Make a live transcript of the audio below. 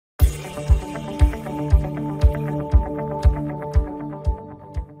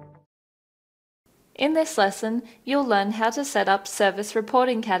In this lesson, you'll learn how to set up service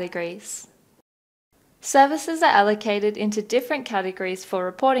reporting categories. Services are allocated into different categories for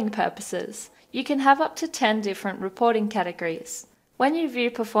reporting purposes. You can have up to 10 different reporting categories. When you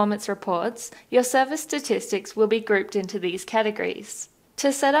view performance reports, your service statistics will be grouped into these categories.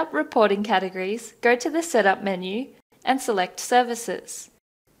 To set up reporting categories, go to the Setup menu and select Services.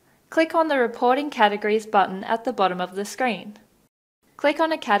 Click on the Reporting Categories button at the bottom of the screen. Click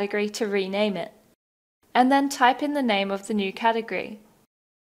on a category to rename it, and then type in the name of the new category.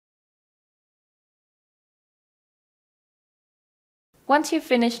 Once you've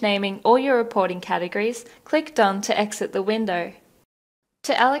finished naming all your reporting categories, click Done to exit the window.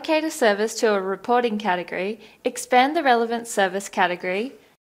 To allocate a service to a reporting category, expand the relevant service category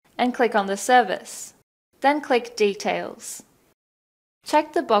and click on the service. Then click Details.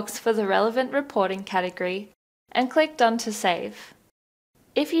 Check the box for the relevant reporting category and click Done to save.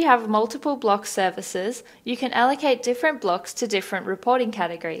 If you have multiple block services, you can allocate different blocks to different reporting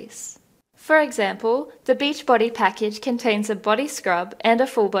categories. For example, the Beachbody package contains a body scrub and a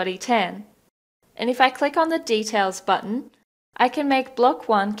full body tan. And if I click on the Details button, I can make Block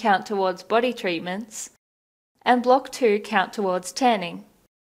 1 count towards body treatments and Block 2 count towards tanning.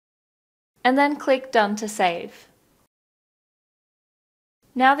 And then click Done to save.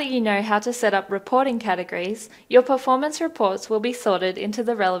 Now that you know how to set up reporting categories, your performance reports will be sorted into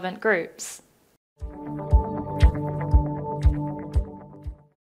the relevant groups.